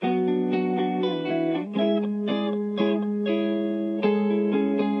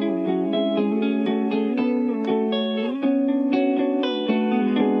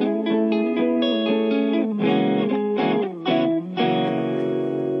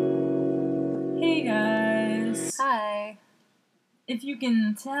if you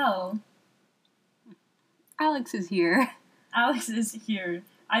can tell, Alex is here. Alex is here.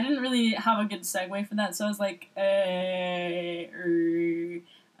 I didn't really have a good segue for that, so I was like,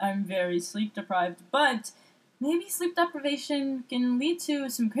 I'm very sleep deprived, but maybe sleep deprivation can lead to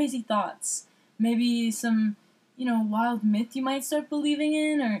some crazy thoughts. Maybe some, wild myth you might start believing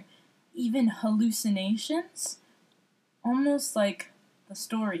in, or even hallucinations. Almost like the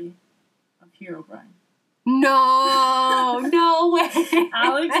story of Herobrine. No way.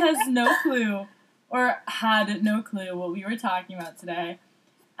 Alex has no clue, or had no clue, what we were talking about today.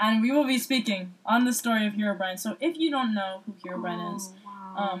 And we will be speaking on the story of Herobrine. So if you don't know who Herobrine is,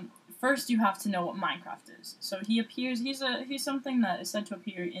 wow. first you have to know what Minecraft is. So he appears, he's something that is said to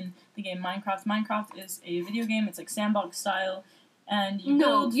appear in the game Minecraft. Minecraft is a video game, it's like sandbox style, and you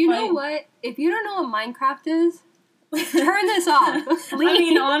build, know what? If you don't know what Minecraft is, turn this off. I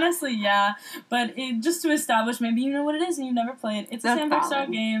mean, honestly, yeah. But just to establish, maybe you know what it is and you've never played. It's a sandbox style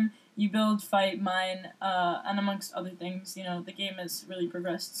game. You build, fight, mine, and amongst other things. The game has really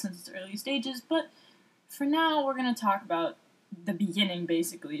progressed since its early stages. But for now, we're going to talk about the beginning,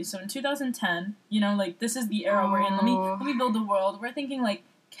 basically. So in 2010, this is the era we're in. Let me build the world. We're thinking,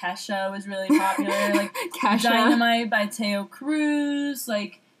 Kesha was really popular. Kesha. Dynamite by Teo Cruz.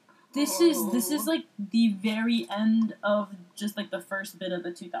 This is the very end of just the first bit of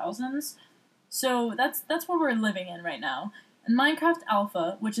the 2000s. So that's what we're living in right now. And Minecraft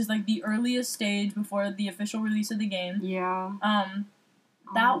Alpha, which is the earliest stage before the official release of the game. Yeah.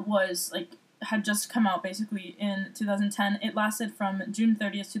 That was had just come out basically in 2010. It lasted from June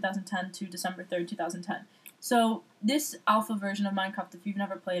 30th, 2010 to December 3rd, 2010. So this alpha version of Minecraft, if you've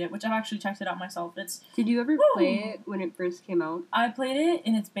never played it, which I've actually checked it out myself, Did you ever play it when it first came out? I played it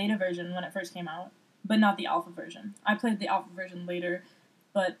in its beta version when it first came out, but not the alpha version. I played the alpha version later,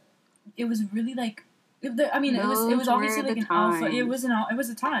 but it was really it was obviously an alpha. It was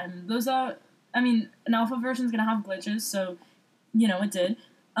a time. An alpha version's gonna have glitches, so it did.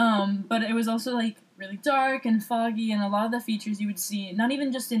 But it was also really dark and foggy, and a lot of the features you would see, not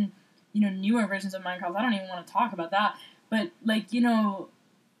even just in newer versions of Minecraft. I don't even want to talk about that. But new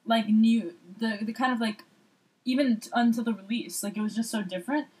the kind of even until the release, it was just so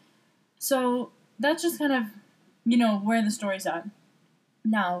different. So that's just kind of where the story's at.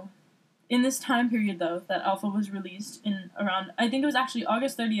 Now, in this time period though, that Alpha was released in around, I think it was actually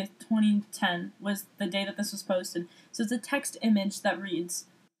August 30th, 2010 was the day that this was posted. So it's a text image that reads,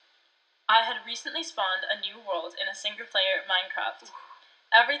 "I had recently spawned a new world in a single-player Minecraft.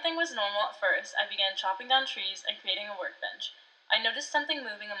 Everything was normal at first. I began chopping down trees and creating a workbench. I noticed something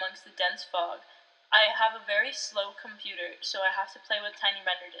moving amongst the dense fog. I have a very slow computer, so I have to play with tiny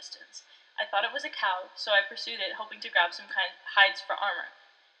render distance. I thought it was a cow, so I pursued it, hoping to grab some hides for armor.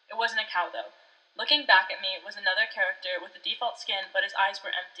 It wasn't a cow, though. Looking back at me was another character with a default skin, but his eyes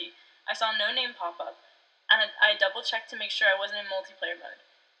were empty. I saw no name pop up, and I double-checked to make sure I wasn't in multiplayer mode.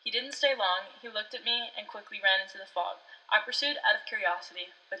 He didn't stay long. He looked at me and quickly ran into the fog. I pursued out of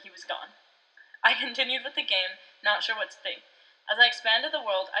curiosity, but he was gone. I continued with the game, not sure what to think. As I expanded the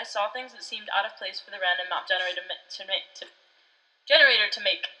world, I saw things that seemed out of place for the random map generator to make.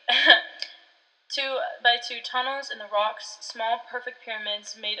 2x2 tunnels in the rocks, small perfect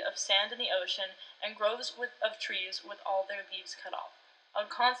pyramids made of sand in the ocean, and groves of trees with all their leaves cut off. I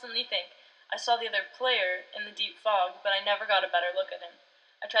would constantly think, I saw the other player in the deep fog, but I never got a better look at him.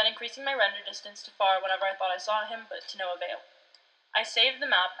 I tried increasing my render distance to far whenever I thought I saw him, but to no avail. I saved the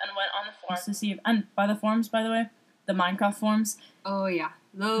map and went on the forums to see if, and by the forums, by the way, the Minecraft forums. Oh yeah,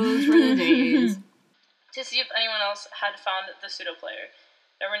 those were the days. To see if anyone else had found the pseudo player.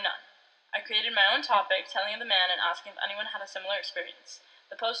 There were none. I created my own topic, telling the man and asking if anyone had a similar experience.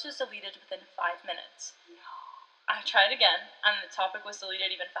 The post was deleted within 5 minutes. I tried again, and the topic was deleted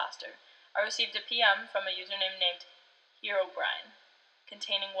even faster. I received a PM from a username named Herobrine,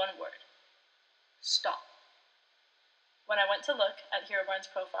 containing one word. Stop. When I went to look at Herobrine's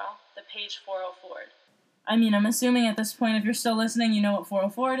profile, the page 404'd. I mean, I'm assuming at this point, if you're still listening, you know what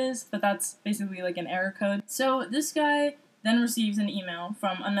 404 is, but that's basically an error code. So this guy then receives an email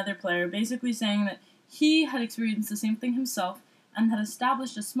from another player basically saying that he had experienced the same thing himself and had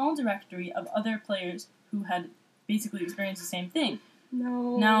established a small directory of other players who had basically experienced the same thing.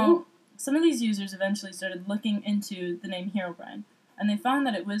 No. Now, some of these users eventually started looking into the name Herobrine, and they found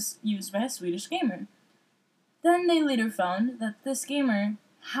that it was used by a Swedish gamer. Then they later found that this gamer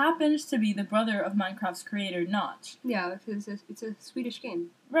happened to be the brother of Minecraft's creator, Notch. Yeah, because it's a Swedish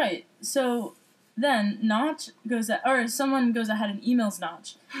game. Right. So then someone goes ahead and emails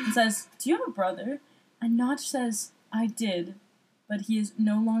Notch and says, "Do you have a brother?" And Notch says, "I did, but he is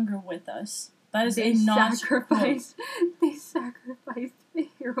no longer with us." That is a notch. They sacrificed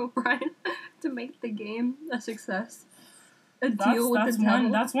Herobrine to make the game a success.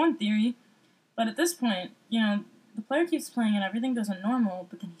 That's one theory. But at this point, the player keeps playing and everything goes on normal,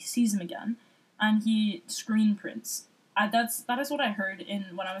 but then he sees him again, and he screen prints. That is what I heard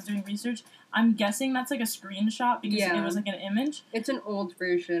when I was doing research. I'm guessing that's like a screenshot because it was like an image. It's an old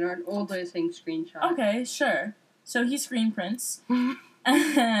version, or an old way of saying screenshot. Okay, sure. So he screen prints.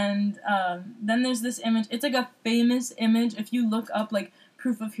 And then there's this image. It's like a famous image. If you look up like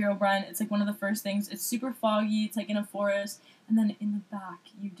proof of Herobrine, it's like one of the first things. It's super foggy. It's like in a forest, and then in the back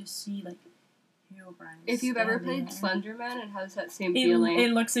you just see like Herobrine. If you've ever played Slenderman, it has that same feeling.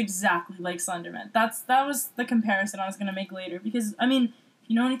 It looks exactly like Slenderman. That was the comparison I was gonna make later because I mean, if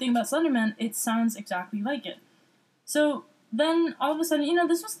you know anything about Slenderman, it sounds exactly like it. So then all of a sudden,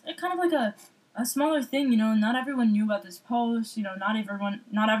 this was kind of like a smaller thing, not everyone knew about this post, not everyone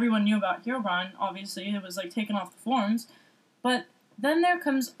knew about Herobrine, obviously, it was, like, taken off the forums, but then there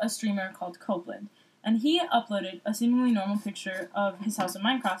comes a streamer called Copeland, and he uploaded a seemingly normal picture of his house in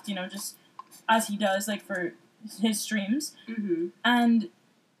Minecraft, just as he does, like, for his streams, and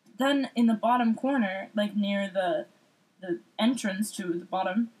then in the bottom corner, like, near the entrance to the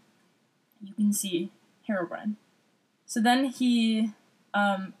bottom, you can see Herobrine. So then he,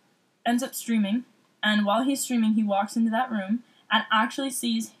 ends up streaming, and while he's streaming, he walks into that room and actually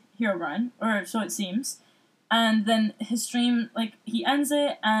sees Herobrine, or so it seems, and then his stream, like, he ends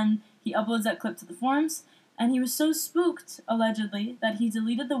it, and he uploads that clip to the forums, and he was so spooked, allegedly, that he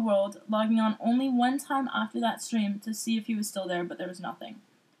deleted the world, logging on only one time after that stream to see if he was still there, but there was nothing.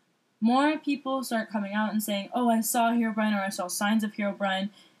 More people start coming out and saying, oh, I saw Herobrine, or I saw signs of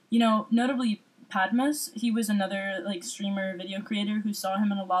Herobrine, notably Padmas, he was another, like, streamer, video creator who saw him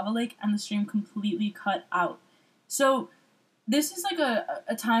in a lava lake, and the stream completely cut out. So, this is, like,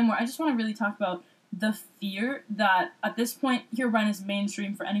 a time where I just want to really talk about the fear that, at this point, Herobrine is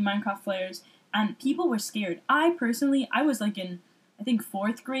mainstream for any Minecraft players, and people were scared. I was, like, in, I think,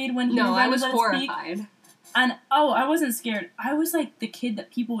 4th grade when Herobrine was at its horrified. Peak. And, I wasn't scared. I was, like, the kid that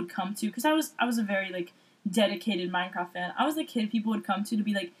people would come to, because I was a very, like, dedicated Minecraft fan. I was the kid people would come to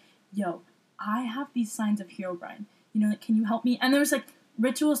be like, yo, I have these signs of Herobrine. Can you help me? And there was, like,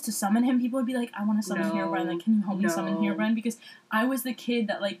 rituals to summon him. People would be like, I want to summon Herobrine. Like, can you help me summon Herobrine? Because I was the kid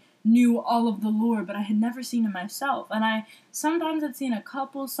that, like, knew all of the lore, but I had never seen him myself. And sometimes I'd seen a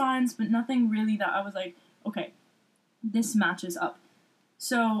couple signs, but nothing really that I was like, okay, this matches up.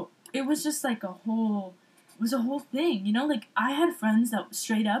 So it was just, like, it was a whole thing, Like, I had friends that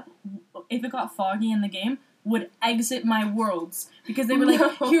straight up, if it got foggy in the game, would exit my worlds because they were like,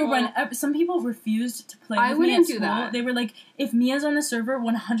 Herobrine. Some people refused to play with me at school. That. They were like, if Mia's on the server,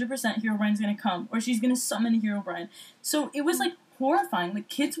 100% Herobrine's gonna come, or she's gonna summon Herobrine. So it was like horrifying. Like,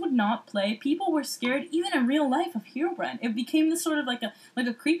 kids would not play. People were scared, even in real life, of Herobrine. It became this sort of like a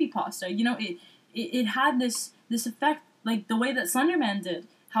creepypasta. It had this effect, like the way that Slenderman did.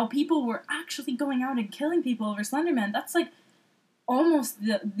 How people were actually going out and killing people over Slenderman. That's like almost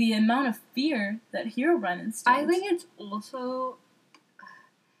the amount of fear that Herobrine instilled. I think it's also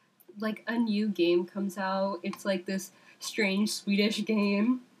like a new game comes out. It's like this strange Swedish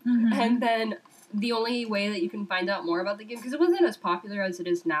game, and then the only way that you can find out more about the game, because it wasn't as popular as it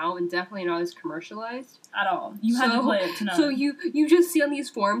is now, and definitely not as commercialized at all. You had to play it to know. So you just see on these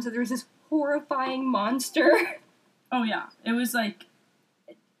forums that there's this horrifying monster. Oh yeah, it was like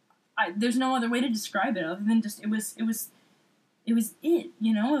there's no other way to describe it other than just it was it, It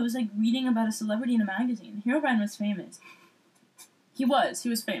was like reading about a celebrity in a magazine. Herobrine was famous. He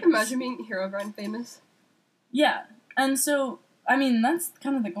was famous. Imagine being Herobrine famous. Yeah, and so, I mean, that's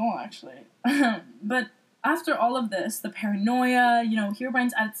kind of the goal, actually. But after all of this, the paranoia,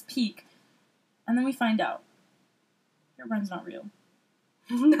 Herobrine's at its peak, and then we find out Herobrine's not real.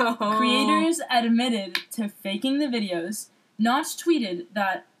 No. Creators admitted to faking the videos. Notch tweeted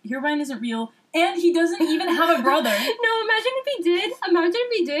that Herobrine isn't real, and he doesn't even have a brother. No, imagine if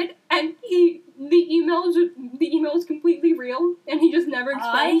he did, and the email is completely real, and he just never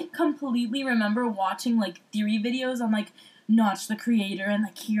explained. I completely remember watching, like, theory videos on, like, Notch the creator and,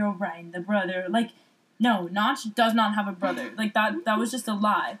 like, Herobrine the brother. Like, no, Notch does not have a brother. Like, that was just a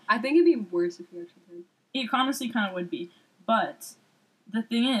lie. I think it'd be worse if he actually did. It honestly kind of would be. But the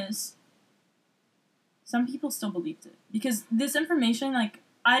thing is, some people still believed it. Because this information, like,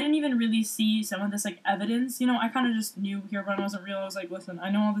 I didn't even really see some of this, like, evidence. I kind of just knew Herobrine wasn't real. I was like, listen, I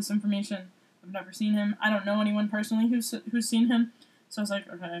know all this information. I've never seen him. I don't know anyone personally who's seen him. So I was like,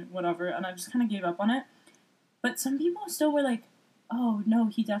 okay, whatever. And I just kind of gave up on it. But some people still were like, oh, no,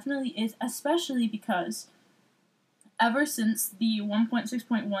 he definitely is. Especially because ever since the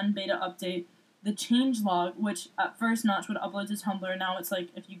 1.6.1 beta update, the changelog, which at first Notch would upload to Tumblr. Now it's like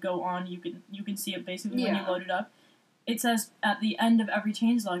if you go on, you can see it basically when you load it up. It says at the end of every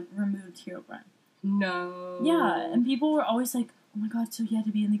changelog, removed Herobrine. No. Yeah, and people were always like, oh my god, so he had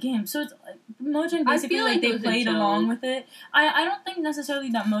to be in the game. So it's Mojang basically like they played along with it. I don't think necessarily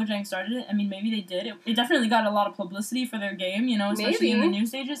that Mojang started it. I mean, maybe they did. It definitely got a lot of publicity for their game, you know, especially in the news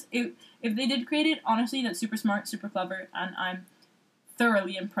stages. If they did create it, honestly, that's super smart, super clever, and I'm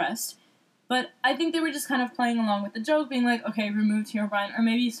thoroughly impressed. But I think they were just kind of playing along with the joke, being like, okay, removed Herobrine, or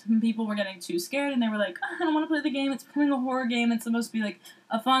maybe some people were getting too scared and they were like, I don't want to play the game, it's becoming a horror game, it's supposed to be like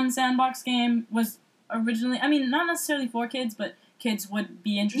a fun sandbox game, was originally, I mean, not necessarily for kids, but kids would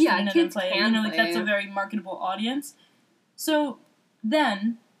be interested in it and play it. You know, like that's a very marketable audience. So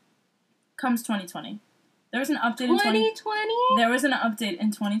then comes 2020. There was an update in 2020. There was an update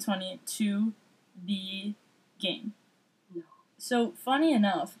in 2020 to the game. No. So funny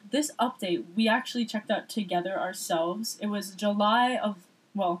enough, this update we actually checked out together ourselves. It was July of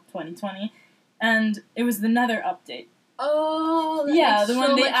 2020, and it was the Nether update. Oh, yeah, the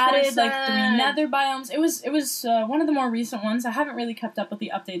one they added like 3 Nether biomes. It was one of the more recent ones. I haven't really kept up with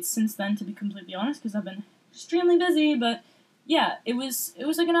the updates since then, to be completely honest, because I've been extremely busy. But yeah, it was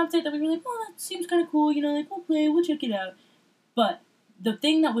like an update that we were like, oh, that seems kind of cool. You know, like we'll play, we'll check it out. But the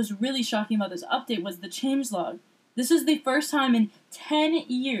thing that was really shocking about this update was the changelog. This is the first time in 10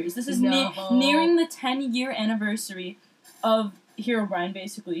 years. This is nearing the 10-year anniversary of Herobrine,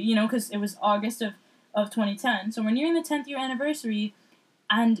 basically. You know, because it was August of 2010. So we're nearing the 10th year anniversary,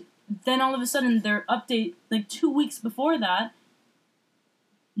 and then all of a sudden their update, like 2 weeks before that,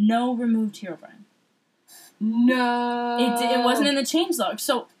 no removed Herobrine. No. It wasn't in the changelog.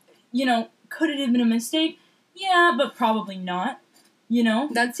 So, you know, could it have been a mistake? Yeah, but probably not. You know?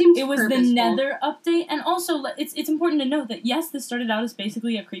 That seems It was purposeful. the Nether update, and also it's important to note that yes, this started out as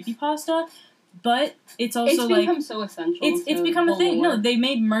basically a creepypasta, but it's also it's become so essential. It's become a thing. No, they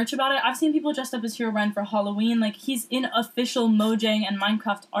made merch about it. I've seen people dressed up as Herobrine for Halloween. Like, he's in official Mojang and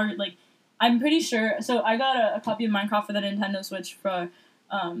Minecraft art. Like, I'm pretty sure. So I got a copy of Minecraft for the Nintendo Switch for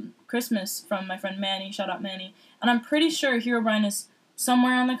Christmas from my friend Manny. Shout out Manny. And I'm pretty sure Herobrine is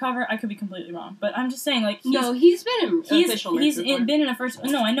somewhere on the cover. I could be completely wrong, but I'm just saying, like, he's been in official merch. Been in a first.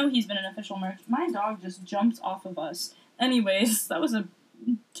 No, I know he's been in official merch. My dog just jumped off of us. Anyways, that was a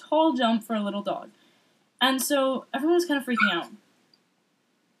tall jump for a little dog. And so everyone was kind of freaking out.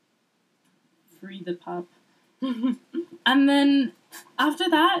 Free the pup. And then after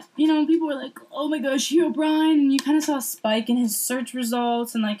that, you know, people were like, oh my gosh, Herobrine. And you kind of saw a spike in his search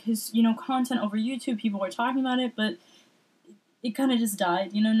results and like his, you know, content over YouTube. People were talking about it, but it kind of just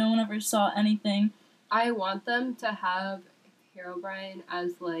died. You know, no one ever saw anything. I want them to have Herobrine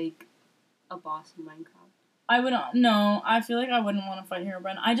as like a boss in Minecraft. I feel like I wouldn't want to fight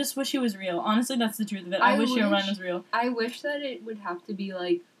Herobrine. I just wish he was real. Honestly, that's the truth of it. I wish Herobrine was real. I wish that it would have to be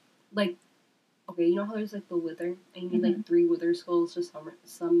like, okay, you know how there's like the Wither, and you need like 3 Wither skulls to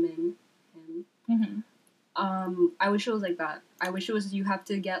summon him? Mm-hmm. I wish it was like that. I wish it was you have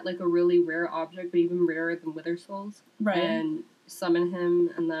to get like a really rare object, but even rarer than Wither skulls. Right. And summon him,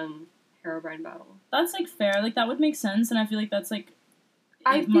 and then Herobrine battle. That's like fair. Like, that would make sense, and I feel like that's like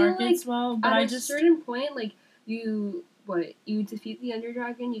I feel markets like well, but at a certain point, like, you defeat the Ender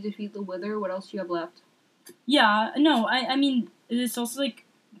Dragon, you defeat the Wither, what else do you have left? Yeah, no, I mean, it's also, like,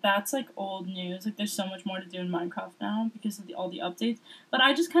 that's, like, old news. Like, there's so much more to do in Minecraft now because of all the updates. But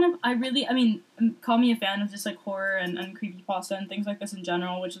I just kind of, I mean, call me a fan of just, like, horror and creepypasta and things like this in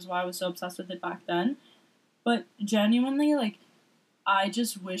general, which is why I was so obsessed with it back then. But genuinely, like, I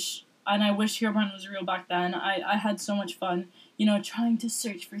just wish, and I wish Herobrine was real back then. I had so much fun, you know, trying to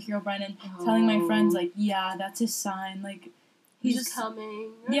search for Herobrine and telling my friends, like, yeah, that's his sign, like, he's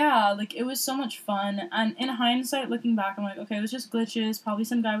coming. Yeah, like, it was so much fun, and in hindsight, looking back, I'm like, okay, it was just glitches, probably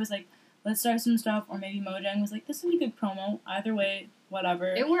some guy was like, let's start some stuff, or maybe Mojang was like, this would be good promo, either way,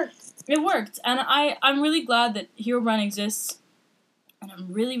 whatever. It worked, and I'm really glad that Herobrine exists, and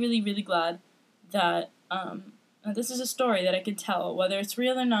I'm really, really, really glad that, this is a story that I could tell, whether it's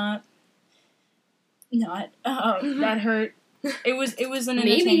real or not, that hurt. It was an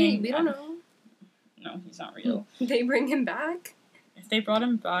entertaining... Maybe, we don't know. No, he's not real. They bring him back? If they brought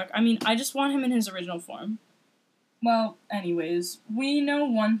him back... I mean, I just want him in his original form. Well, anyways, we know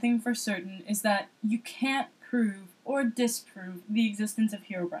one thing for certain, is that you can't prove or disprove the existence of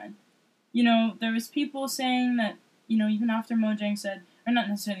Herobrine. You know, there was people saying that, you know, even after Mojang said... Or not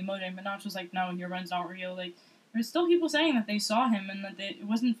necessarily Mojang, but Notch was like, no, Herobrine's not real. Like, there's still people saying that they saw him and that it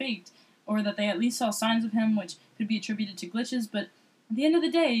wasn't faked. Or that they at least saw signs of him, which could be attributed to glitches, but at the end of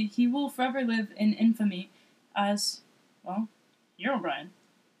the day, he will forever live in infamy as, well, Herobrine.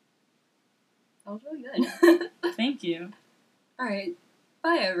 That was really good. Thank you. Alright,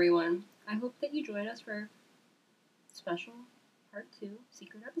 bye everyone. I hope that you join us for special part 2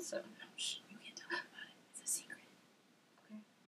 secret episode.